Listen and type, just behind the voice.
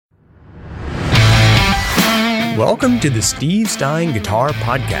Welcome to the Steve Stein Guitar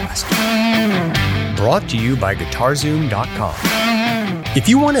Podcast, brought to you by GuitarZoom.com. If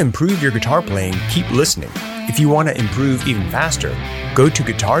you want to improve your guitar playing, keep listening. If you want to improve even faster, go to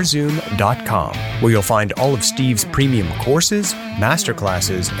GuitarZoom.com, where you'll find all of Steve's premium courses,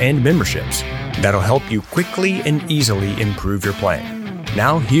 masterclasses, and memberships that'll help you quickly and easily improve your playing.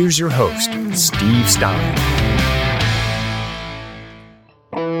 Now here's your host, Steve Stein.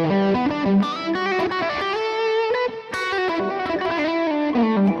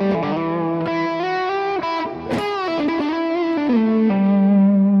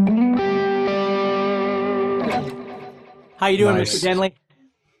 How you doing, Nice. Mr. Denley?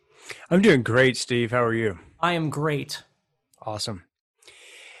 I'm doing great, Steve. How are you? I am great. Awesome.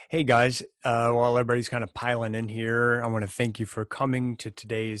 Hey, guys. While everybody's kind of piling in here, I want to thank you for coming to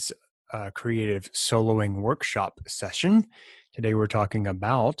today's creative soloing workshop session. Today, we're talking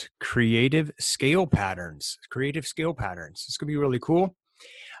about creative scale patterns. Creative scale patterns. It's going to be really cool.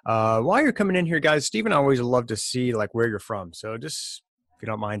 While you're coming in here, guys, Steve and I always love to see like where you're from. So just, if you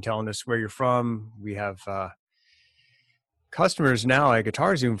don't mind telling us where you're from, we have customers now at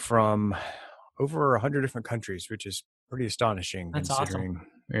GuitarZoom from over 100 different countries, which is pretty astonishing. That's considering.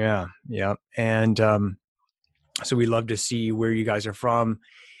 awesome. Yeah. And so we love to see where you guys are from.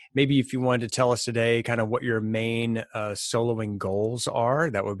 Maybe if you wanted to tell us today kind of what your main soloing goals are,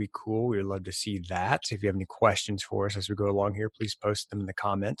 that would be cool. We'd love to see that. If you have any questions for us as we go along here, please post them in the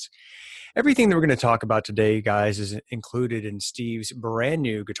comments. Everything that we're going to talk about today, guys, is included in Steve's brand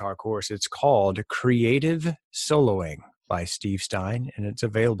new guitar course. It's called Creative Soloing by Steve Stein, and it's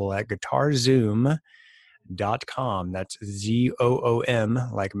available at GuitarZoom.com. That's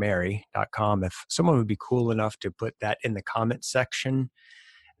ZOOM, like Mary.com. If someone would be cool enough to put that in the comment section,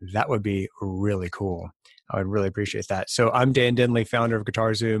 that would be really cool. I would really appreciate that. So I'm Dan Denley, founder of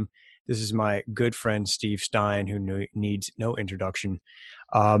GuitarZoom. This is my good friend, Steve Stein, who needs no introduction.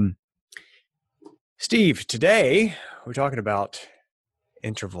 Steve, today we're talking about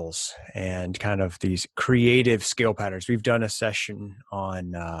intervals and kind of these creative scale patterns. We've done a session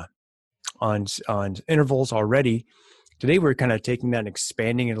on intervals already. Today we're kind of taking that and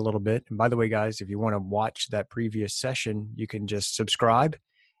expanding it a little bit. And by the way, guys, if you want to watch that previous session, you can just subscribe,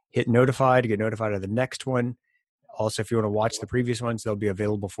 hit notify to get notified of the next one. Also, if you want to watch the previous ones, they'll be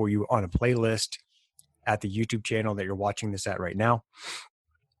available for you on a playlist at the YouTube channel that you're watching this at right now.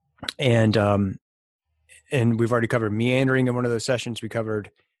 And we've already covered meandering in one of those sessions. We covered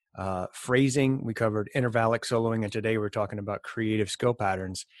phrasing. We covered intervallic soloing. And today we're talking about creative skill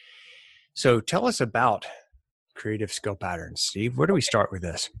patterns. So tell us about creative skill patterns, Steve. Where do we start with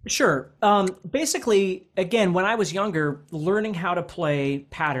this? Sure. Basically, again, when I was younger, learning how to play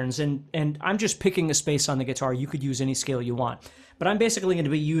patterns, and I'm just picking a space on the guitar. You could use any scale you want. But I'm basically going to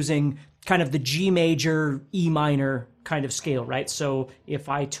be using kind of the G major, E minor kind of scale, right? So if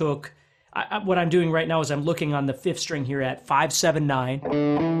I took... what I'm doing right now is I'm looking on the fifth string here at 5-7-9,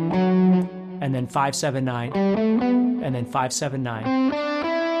 and then 5-7-9, and then 5-7-9,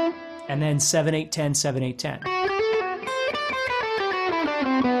 and then 7-8-10,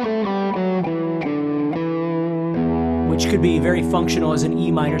 7-8-10. Which could be very functional as an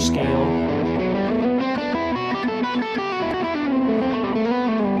E minor scale.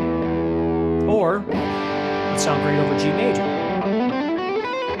 Or it would sound great over G major.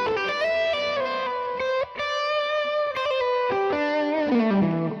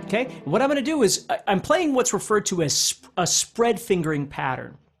 Okay, what I'm going to do is I'm playing what's referred to as a spread fingering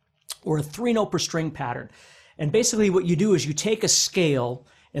pattern or a 3-note per string pattern. And basically what you do is you take a scale,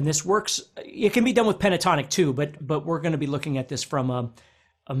 and this works, it can be done with pentatonic too, but we're going to be looking at this from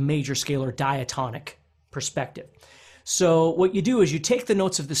a major scale or diatonic perspective. So what you do is you take the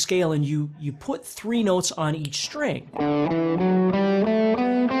notes of the scale and you put 3 notes on each string.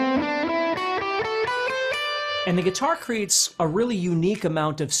 And the guitar creates a really unique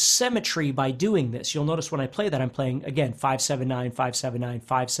amount of symmetry by doing this. You'll notice when I play that I'm playing, again, 5-7-9, 5-7-9,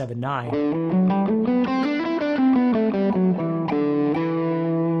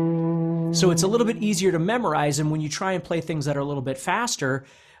 5-7-9. So it's a little bit easier to memorize, and when you try and play things that are a little bit faster,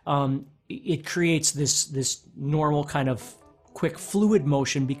 it creates this normal kind of quick fluid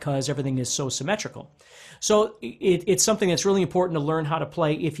motion because everything is so symmetrical. So it's something that's really important to learn how to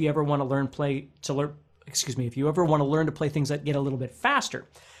play if you ever want to learn if you ever want to learn to play things that get a little bit faster.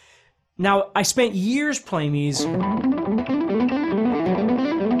 Now, I spent years playing these,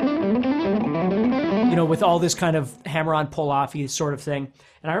 with all this kind of hammer-on, pull-offy sort of thing.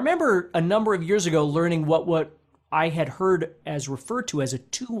 And I remember a number of years ago learning what I had heard as referred to as a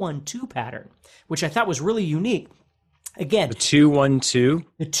 2-1-2 pattern, which I thought was really unique. Again, The 2-1-2?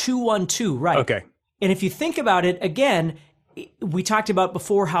 the 2-1-2, right. Okay. And if you think about it, again, we talked about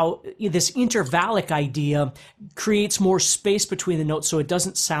before how this intervallic idea creates more space between the notes so it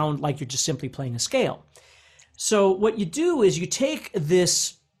doesn't sound like you're just simply playing a scale. So what you do is you take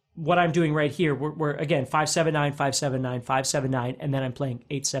this, what I'm doing right here, we're again 5-7-9, 5-7-9, 5-7-9, and then I'm playing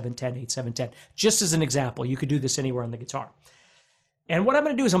 8-7-10, 8-7-10. Just as an example, you could do this anywhere on the guitar. And what I'm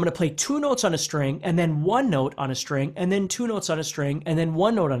going to do is I'm going to play 2 notes on a string, and then 1 note on a string, and then 2 notes on a string, and then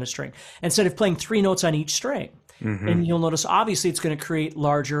 1 note on a string, instead of playing 3 notes on each string. Mm-hmm. And you'll notice, obviously, it's going to create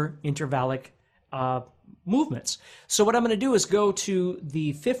larger intervallic movements. So what I'm going to do is go to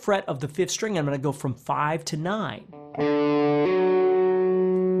the 5th fret of the 5th string. I'm going to go from 5 to 9,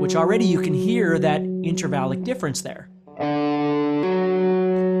 which already you can hear that intervallic difference there.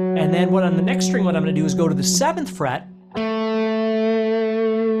 And then on the next string, what I'm going to do is go to the 7th fret.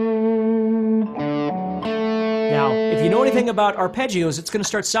 Now, if you know anything about arpeggios, it's going to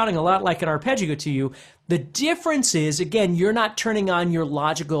start sounding a lot like an arpeggio to you. The difference is, again, you're not turning on your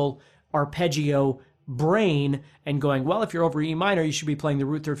logical arpeggio brain and going, well, if you're over E minor, you should be playing the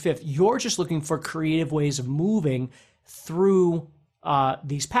root third fifth. You're just looking for creative ways of moving through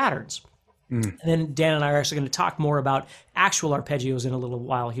these patterns. And then Dan and I are actually going to talk more about actual arpeggios in a little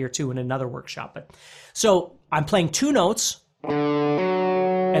while here too in another workshop. But so I'm playing 2 notes,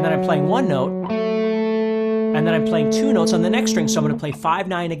 and then I'm playing 1 note, and then I'm playing 2 notes on the next string. So I'm going to play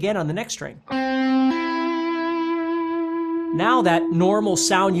 5-9 again on the next string. Now that normal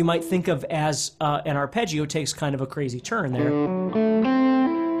sound you might think of as an arpeggio takes kind of a crazy turn there.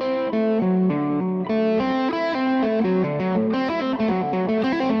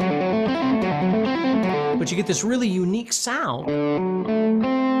 But you get this really unique sound.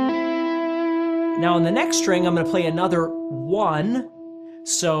 Now on the next string, I'm going to play another 1.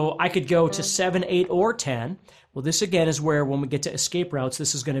 So I could go to 7, 8, or 10. Well, this again is where when we get to escape routes,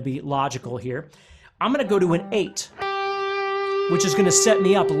 this is going to be logical here. I'm going to go to an 8, which is going to set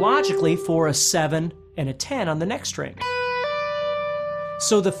me up logically for a 7 and a 10 on the next string.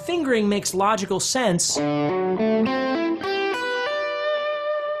 So the fingering makes logical sense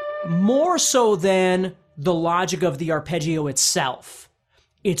more so than the logic of the arpeggio itself.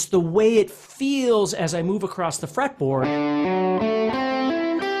 It's the way it feels as I move across the fretboard.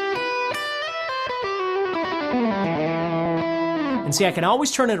 And see, I can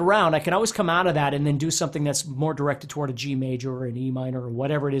always turn it around. I can always come out of that and then do something that's more directed toward a G major or an E minor or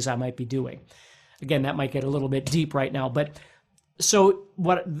whatever it is I might be doing. Again, that might get a little bit deep right now. But so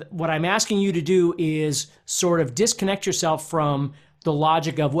what I'm asking you to do is sort of disconnect yourself from the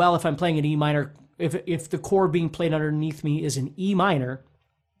logic of, well, if I'm playing an E minor, if the chord being played underneath me is an E minor,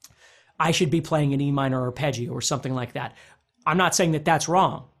 I should be playing an E minor arpeggio or something like that. I'm not saying that that's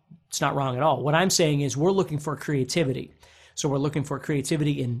wrong. It's not wrong at all. What I'm saying is we're looking for creativity. So we're looking for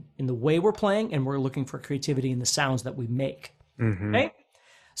creativity in the way we're playing, and we're looking for creativity in the sounds that we make. Mm-hmm. Okay?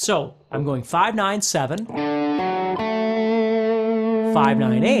 So I'm going 5-9, 7,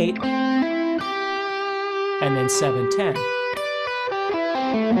 5-9, 8, and then 7-10.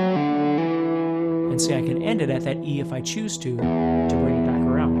 And see, I can end it at that E if I choose to bring it back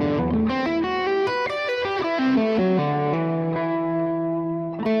around.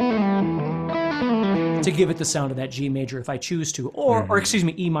 To give it the sound of that G major if I choose to, or excuse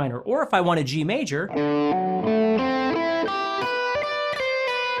me, E minor, or if I want a G major,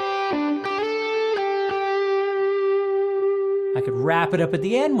 I could wrap it up at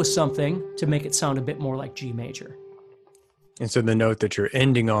the end with something to make it sound a bit more like G major. And so the note that you're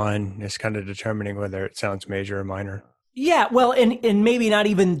ending on is kind of determining whether it sounds major or minor. Yeah, well, and maybe not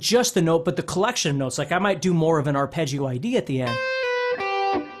even just the note, but the collection of notes. Like I might do more of an arpeggio idea at the end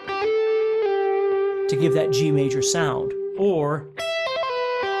to give that G major sound, or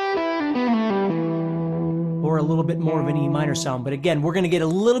a little bit more of an E minor sound. But again, we're going to get a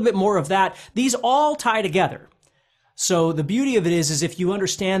little bit more of that. These all tie together. So the beauty of it is if you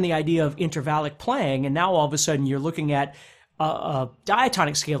understand the idea of intervallic playing, and now all of a sudden you're looking at a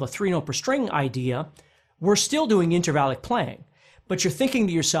diatonic scale, a 3-note per string idea, we're still doing intervallic playing. But you're thinking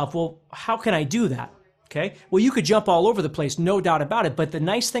to yourself, well, how can I do that? Okay. Well, you could jump all over the place, no doubt about it. But the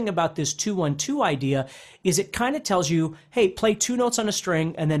nice thing about this 2-1-2 idea is it kind of tells you, hey, play 2 notes on a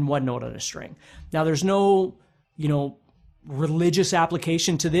string and then 1 note on a string. Now, there's no, religious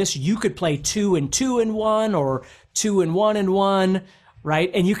application to this. You could play 2 and 2 and 1, or 2 and 1 and 1, right?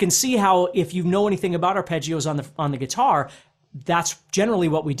 And you can see how, if you know anything about arpeggios on the guitar, that's generally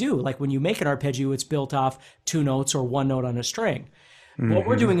what we do. Like when you make an arpeggio, it's built off 2 notes or 1 note on a string. Mm-hmm. What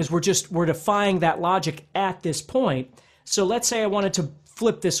we're doing is we're defying that logic at this point. So let's say I wanted to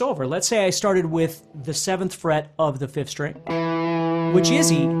flip this over. Let's say I started with the 7th fret of the 5th string, which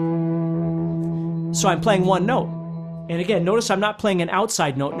is E. So I'm playing one note. And again, notice I'm not playing an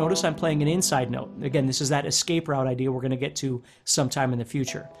outside note. Notice I'm playing an inside note. Again, this is that escape route idea we're going to get to sometime in the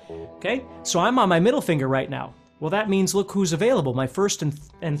future. Okay? So I'm on my middle finger right now. Well, that means look who's available. My first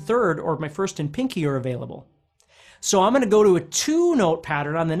and third, or my first and pinky are available. So I'm going to go to a 2-note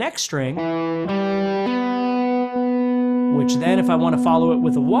pattern on the next string, which then if I want to follow it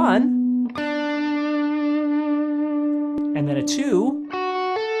with a 1, and then a 2,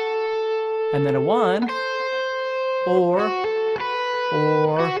 and then a 1, or,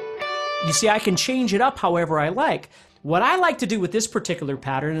 you see, I can change it up however I like. What I like to do with this particular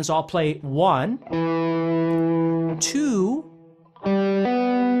pattern is I'll play 1, 2,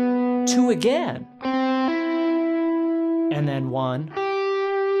 2 again, and then 1,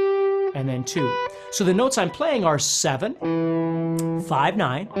 and then 2. So the notes I'm playing are 7, 5,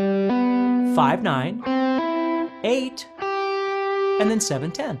 9, 5, 9, 8, and then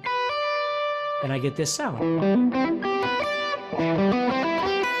 7, 10. And I get this sound.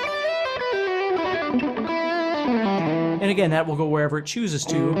 And again, that will go wherever it chooses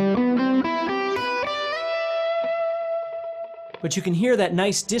to. But you can hear that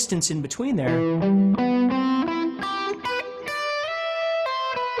nice distance in between there.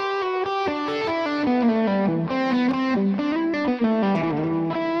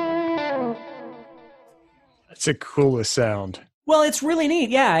 That's the coolest sound. Well, it's really neat,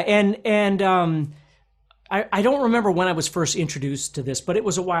 yeah. And I don't remember when I was first introduced to this, but it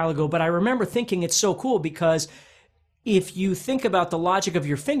was a while ago. But I remember thinking it's so cool because if you think about the logic of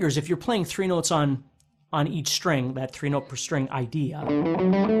your fingers, if you're playing 3 notes on each string, that 3-note per string idea,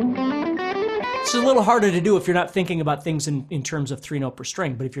 it's a little harder to do if you're not thinking about things in terms of 3-note per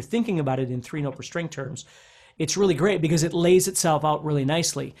string. But if you're thinking about it in 3-note per string terms, it's really great because it lays itself out really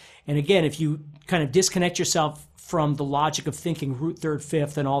nicely. And again, if you kind of disconnect yourself from the logic of thinking root, third,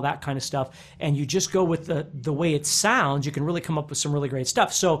 fifth, and all that kind of stuff, and you just go with the way it sounds, you can really come up with some really great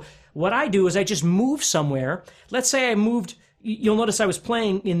stuff. So what I do is I just move somewhere. Let's say I moved, you'll notice I was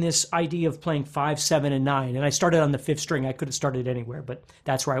playing in this idea of playing 5, 7, and 9, and I started on the 5th string. I could have started anywhere, but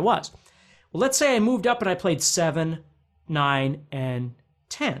that's where I was. Well, let's say I moved up and I played 7, 9, and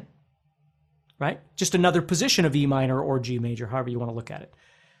 10, right? Just another position of E minor or G major, however you want to look at it.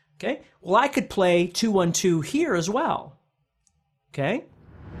 Okay, well, I could play 2, 1, 2 here as well. Okay?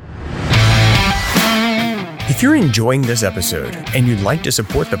 If you're enjoying this episode and you'd like to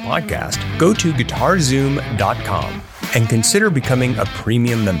support the podcast, go to guitarzoom.com and consider becoming a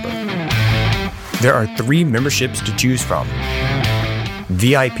premium member. There are 3 memberships to choose from.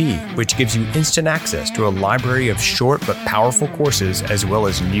 VIP, which gives you instant access to a library of short but powerful courses as well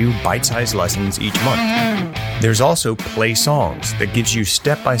as new bite-sized lessons each month. There's also Play Songs that gives you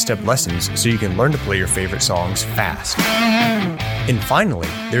step-by-step lessons so you can learn to play your favorite songs fast. And finally,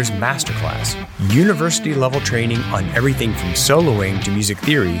 there's Masterclass, university-level training on everything from soloing to music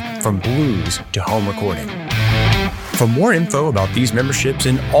theory, from blues to home recording. For more info about these memberships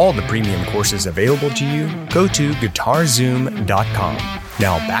and all the premium courses available to you, go to guitarzoom.com.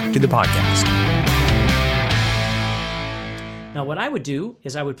 Now back to the podcast. Now what I would do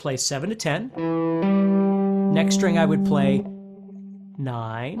is I would play 7 to 10. Next string I would play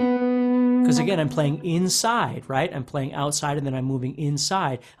 9. Because again, I'm playing inside, right? I'm playing outside and then I'm moving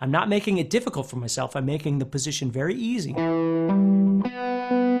inside. I'm not making it difficult for myself. I'm making the position very easy. And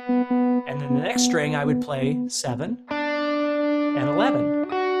then the next string I would play 7 and 11.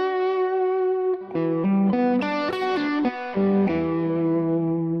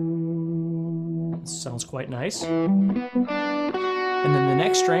 Sounds quite nice. And then the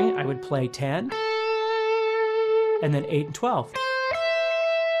next string, I would play 10, and then 8 and 12.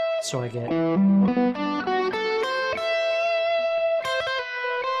 So I get...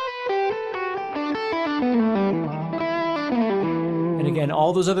 And again,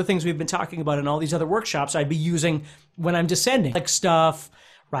 all those other things we've been talking about in all these other workshops, I'd be using when I'm descending. Like stuff,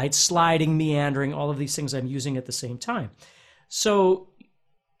 right? Sliding, meandering, all of these things I'm using at the same time. So...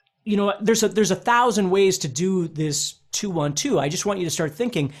 you know, there's 1,000 ways to do this 2-1-2. I just want you to start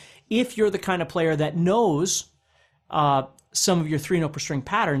thinking, if you're the kind of player that knows some of your 3-note per string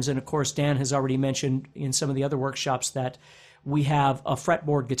patterns, and of course Dan has already mentioned in some of the other workshops that we have a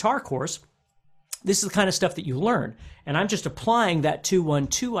fretboard guitar course, this is the kind of stuff that you learn. And I'm just applying that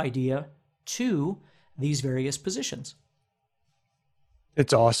 2-1-2 idea to these various positions.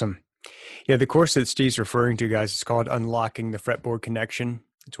 It's awesome. Yeah, the course that Steve's referring to, guys, is called Unlocking the Fretboard Connection.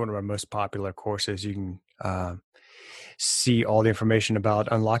 It's one of our most popular courses. You can see all the information about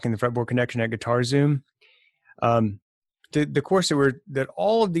unlocking the fretboard connection at GuitarZoom. The course that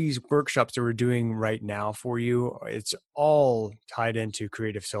all of these workshops that we're doing right now for you, it's all tied into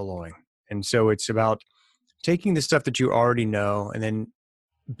creative soloing. And so it's about taking the stuff that you already know and then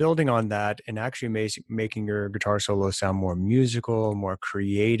building on that and actually making your guitar solo sound more musical, more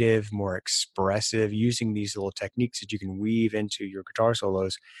creative, more expressive, using these little techniques that you can weave into your guitar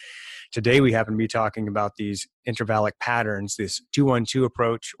solos. Today, we happen to be talking about these intervallic patterns, this 2-1-2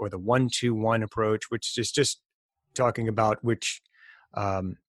 approach or the 1-2-1 approach, which is just talking about which, how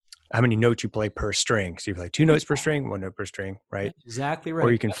many notes you play per string. So you play 2 notes per string, 1 note per string, right? Exactly right.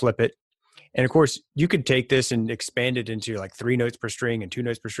 Or you can flip it. And of course, you could take this and expand it into like 3 notes per string and 2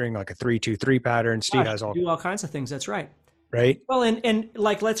 notes per string, like a 3-2-3 pattern. Steve has all do all kinds of things. That's right. Right. Well, and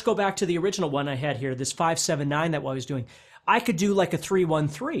like, let's go back to the original one I had here, this 5-7-9 that I was doing. I could do like a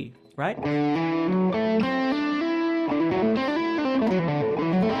 3-1-3, right?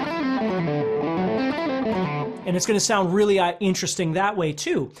 And it's going to sound really interesting that way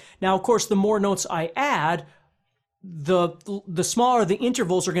too. Now, of course, the more notes I add, the smaller the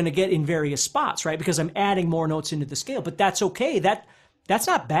intervals are going to get in various spots, right? Because I'm adding more notes into the scale, but that's okay. That's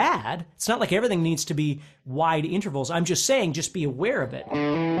not bad. It's not like everything needs to be wide intervals. I'm just saying, just be aware of it.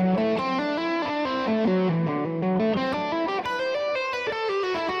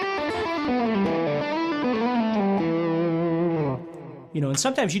 You know, and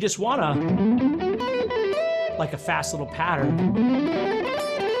sometimes you just want like a fast little pattern,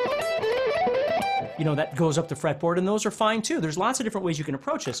 you know, that goes up the fretboard, and those are fine too. There's lots of different ways you can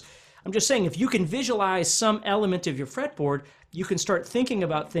approach this. I'm just saying, if you can visualize some element of your fretboard, you can start thinking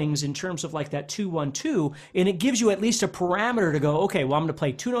about things in terms of like that 2-1-2, and it gives you at least a parameter to go, okay, well, I'm going to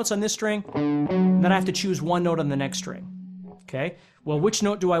play 2 notes on this string, and then I have to choose 1 note on the next string. Okay, well, which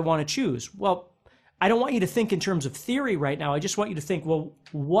note do I want to choose? Well, I don't want you to think in terms of theory right now. I just want you to think, well,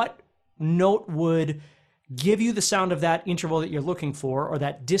 what note would give you the sound of that interval that you're looking for, or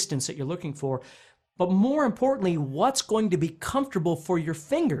that distance that you're looking for? But more importantly, what's going to be comfortable for your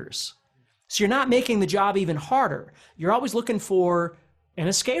fingers? So you're not making the job even harder. You're always looking for an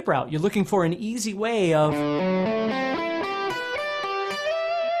escape route. You're looking for an easy way of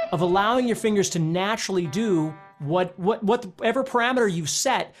allowing your fingers to naturally do whatever parameter you've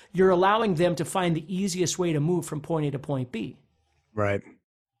set. You're allowing them to find the easiest way to move from point A to point B. Right.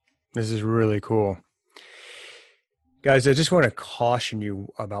 This is really cool. Guys, I just want to caution you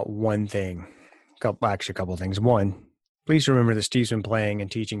about one thing. Actually, a couple of things. One, please remember that Steve's been playing and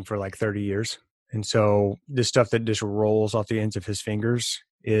teaching for like 30 years. And so this stuff that just rolls off the ends of his fingers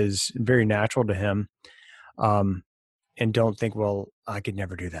is very natural to him. And don't think, well, I could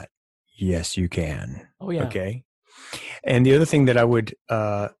never do that. Yes, you can. Oh, yeah. Okay. And the other thing that I would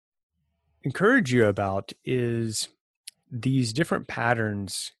encourage you about is these different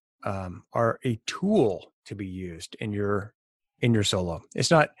patterns are a tool to be used in your solo.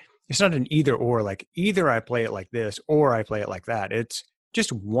 It's not an either or, like either I play it like this or I play it like that. It's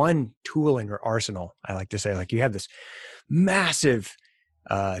just one tool in your arsenal. I like to say, like, you have this massive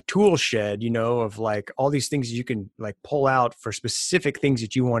tool shed, you know, of like all these things you can like pull out for specific things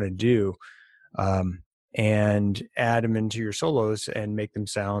that you want to do, and add them into your solos and make them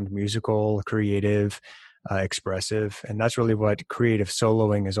sound musical, creative, expressive. And that's really what creative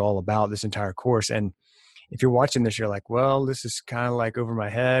soloing is all about, this entire course. And if you're watching this, you're like, well, this is kind of like over my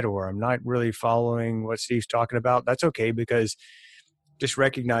head, or I'm not really following what Steve's talking about. That's okay, because just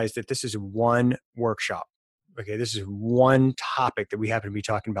recognize that this is one workshop. Okay, this is one topic that we happen to be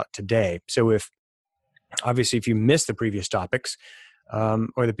talking about today. So if you missed the previous topics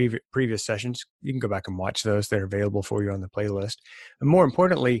or the previous sessions, you can go back and watch those. They're available for you on the playlist. And more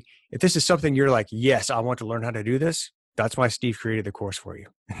importantly, if this is something you're like, yes, I want to learn how to do this, that's why Steve created the course for you.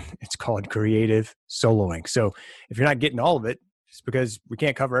 It's called Creative Soloing. So if you're not getting all of it, it's because we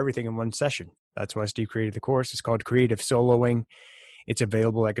can't cover everything in one session. That's why Steve created the course. It's called Creative Soloing. It's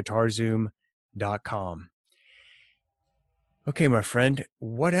available at guitarzoom.com. Okay, my friend,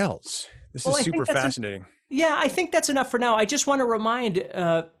 what else? This is super fascinating. Yeah, I think that's enough for now. I just want to remind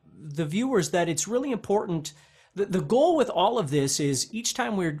the viewers that it's really important. The goal with all of this is each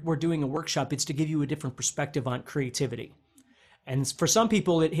time we're doing a workshop, it's to give you a different perspective on creativity. And for some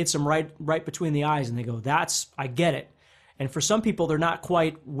people, it hits them right between the eyes and they go, I get it. And for some people, they're not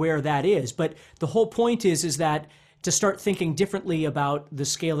quite where that is. But the whole point is that to start thinking differently about the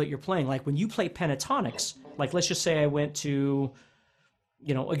scale that you're playing. Like when you play pentatonics, like let's just say I went to,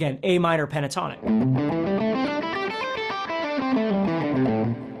 you know, again, A minor pentatonic.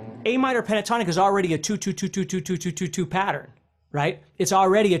 A minor pentatonic is already a 2-2-2-2-2-2-2-2 pattern, right? It's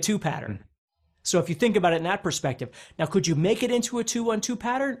already a 2 pattern. So if you think about it in that perspective, now could you make it into a 2-1-2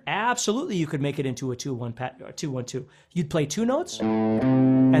 pattern? Absolutely, you could make it into a 2-1-2. You'd play 2 notes,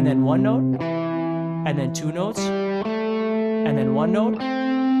 and then 1 note, and then 2 notes, and then 1 note,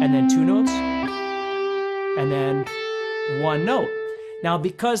 and then 2 notes, and then 1 note. Now,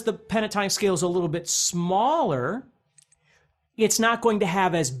 because the pentatonic scale is a little bit smaller, it's not going to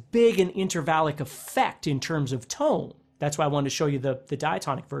have as big an intervallic effect in terms of tone. That's why I wanted to show you the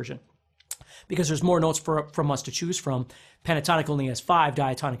diatonic version, because there's more notes from us to choose from. Pentatonic only has 5,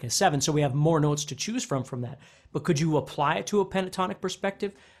 diatonic has 7, so we have more notes to choose from that. But could you apply it to a pentatonic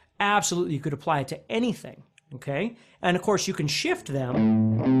perspective? Absolutely, you could apply it to anything, okay? And of course, you can shift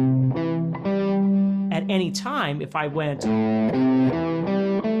them at any time. If I went...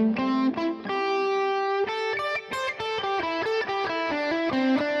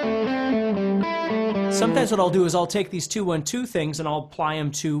 Sometimes what I'll do is I'll take these 2-1-2 things and I'll apply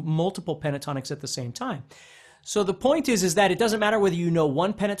them to multiple pentatonics at the same time. So the point is that it doesn't matter whether you know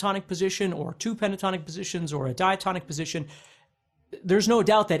 1 pentatonic position or 2 pentatonic positions or a diatonic position. There's no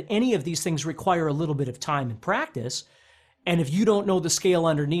doubt that any of these things require a little bit of time and practice. And if you don't know the scale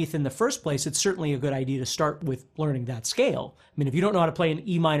underneath in the first place, it's certainly a good idea to start with learning that scale. I mean, if you don't know how to play an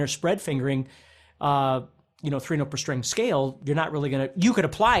E minor spread fingering, 3-note per string scale, you're not really going to, you could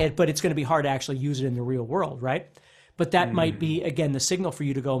apply it, but it's going to be hard to actually use it in the real world, right? But that might be, again, the signal for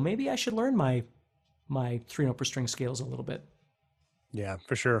you to go, maybe I should learn my 3-note per string scales a little bit. Yeah,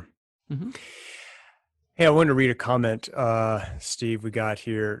 for sure. Mm-hmm. Hey, I wanted to read a comment, Steve, we got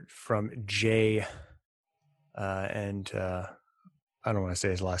here from Jay, and I don't want to say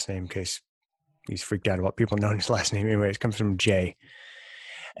his last name in case he's freaked out about people knowing his last name. Anyway, it comes from Jay.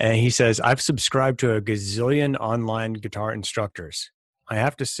 And he says, I've subscribed to a gazillion online guitar instructors. I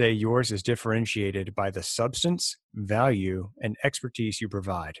have to say yours is differentiated by the substance, value, and expertise you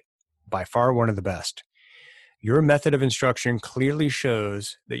provide. By far one of the best. Your method of instruction clearly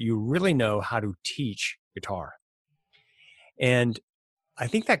shows that you really know how to teach guitar. And I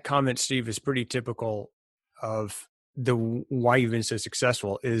think that comment, Steve, is pretty typical of why you've been so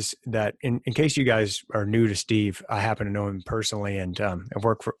successful. Is that in case you guys are new to Steve, I happen to know him personally and I've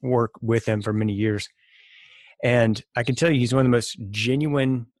worked with him for many years. And I can tell you he's one of the most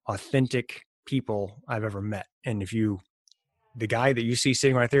genuine, authentic people I've ever met. And the guy that you see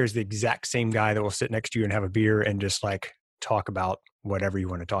sitting right there is the exact same guy that will sit next to you and have a beer and just like talk about whatever you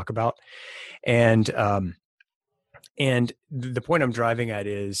want to talk about. And the point I'm driving at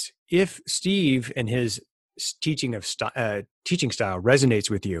is if Steve and his teaching style resonates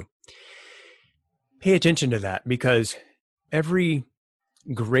with you, pay attention to that, because every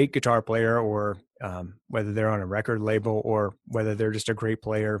great guitar player, or whether they're on a record label or whether they're just a great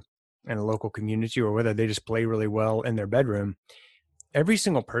player in a local community or whether they just play really well in their bedroom, every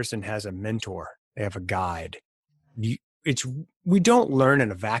single person has a mentor. They have a guide. We don't learn in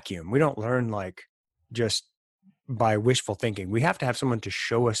a vacuum. We don't learn like just by wishful thinking. We have to have someone to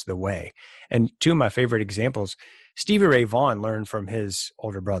show us the way. And 2 of my favorite examples, Stevie Ray Vaughan learned from his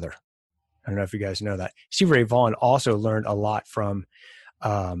older brother. I don't know if you guys know that. Stevie Ray Vaughan also learned a lot from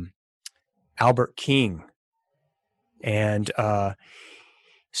Albert King. And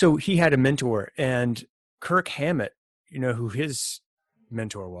so he had a mentor. And Kirk Hammett, you know who his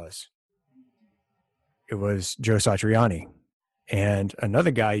mentor was? It was Joe Satriani. And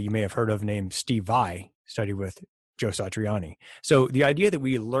another guy you may have heard of named Steve Vai studied with Joe Satriani. So the idea that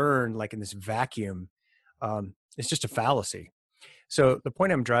we learn like in this vacuum, it's just a fallacy. So the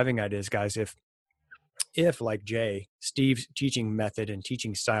point I'm driving at is, guys, if like Jay, Steve's teaching method and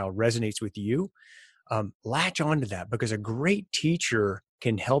teaching style resonates with you, latch onto that, because a great teacher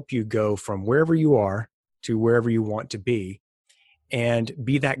can help you go from wherever you are to wherever you want to be, and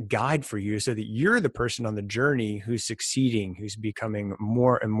be that guide for you so that you're the person on the journey who's succeeding, who's becoming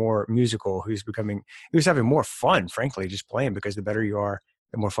more and more musical, who's having more fun, frankly, just playing, because the better you are,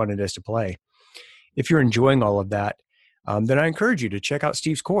 the more fun it is to play. If you're enjoying all of that, then I encourage you to check out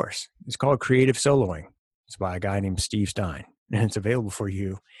Steve's course. It's called Creative Soloing. It's by a guy named Steve Stein, and it's available for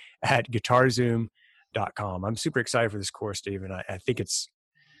you at guitarzoom.com. I'm super excited for this course, Steve, and I think it's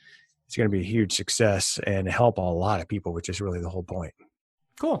going to be a huge success and help a lot of people, which is really the whole point.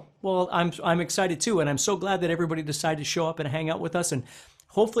 Cool. Well, I'm excited too, and I'm so glad that everybody decided to show up and hang out with us. And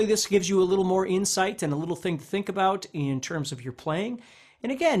hopefully this gives you a little more insight and a little thing to think about in terms of your playing.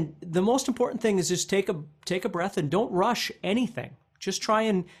 And again, the most important thing is just take a breath and don't rush anything. Just try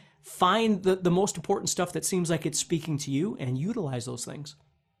and find the most important stuff that seems like it's speaking to you and utilize those things.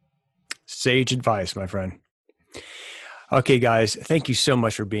 Sage advice, my friend. Okay, guys, thank you so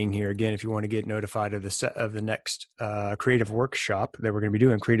much for being here. Again, if you want to get notified of the next creative workshop that we're going to be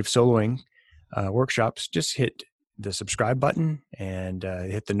doing, creative soloing workshops, just hit the subscribe button and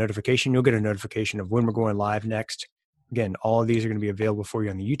hit the notification. You'll get a notification of when we're going live next. Again, all of these are going to be available for you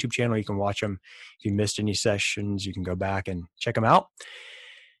on the YouTube channel. You can watch them. If you missed any sessions, you can go back and check them out.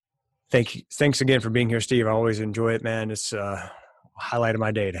 Thanks again for being here, Steve. I always enjoy it, man. It's a highlight of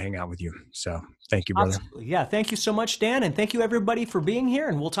my day to hang out with you. So thank you, brother. Absolutely. Yeah. Thank you so much, Dan. And thank you everybody for being here,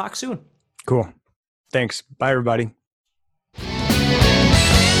 and we'll talk soon. Cool. Thanks. Bye, everybody.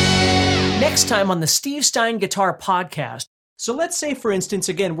 Next time on the Steve Stein Guitar Podcast. So let's say, for instance,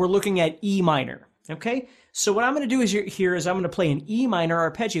 again, we're looking at E minor. Okay. So what I'm going to do is I'm going to play an E minor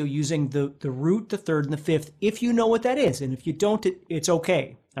arpeggio using the root, the third, and the fifth, if you know what that is. And if you don't, it's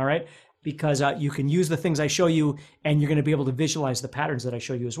okay. All right. Because you can use the things I show you, and you're going to be able to visualize the patterns that I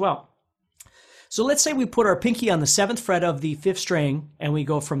show you as well. So let's say we put our pinky on the 7th fret of the 5th string, and we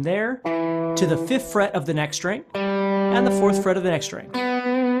go from there to the 5th fret of the next string and the 4th fret of the next string.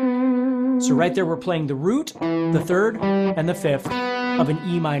 So right there, we're playing the root, the 3rd, and the 5th of an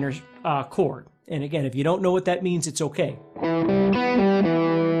E minor chord. And again, if you don't know what that means, it's okay. Then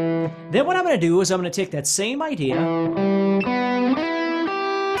what I'm going to do is I'm going to take that same idea,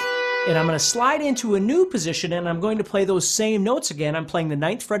 and I'm going to slide into a new position, and I'm going to play those same notes again. I'm playing the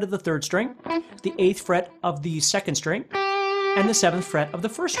 9th fret of the 3rd string, the 8th fret of the 2nd string, and the 7th fret of the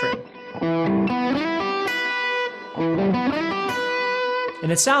 1st string.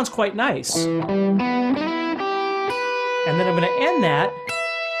 And it sounds quite nice. And then I'm going to end that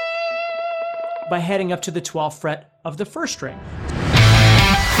by heading up to the 12th fret of the 1st string.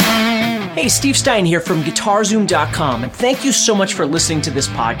 Hey, Steve Stein here from GuitarZoom.com, and thank you so much for listening to this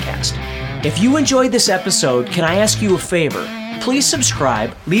podcast. If you enjoyed this episode, can I ask you a favor? Please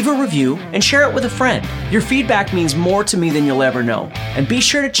subscribe, leave a review, and share it with a friend. Your feedback means more to me than you'll ever know. And be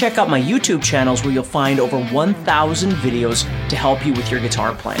sure to check out my YouTube channels where you'll find over 1,000 videos to help you with your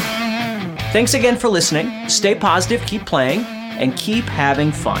guitar playing. Thanks again for listening. Stay positive, keep playing, and keep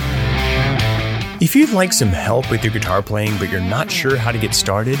having fun. If you'd like some help with your guitar playing but you're not sure how to get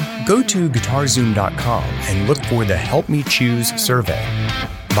started, go to GuitarZoom.com and look for the Help Me Choose survey.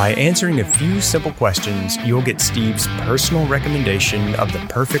 By answering a few simple questions, you'll get Steve's personal recommendation of the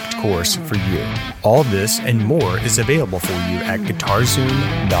perfect course for you. All this and more is available for you at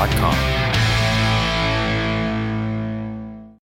GuitarZoom.com.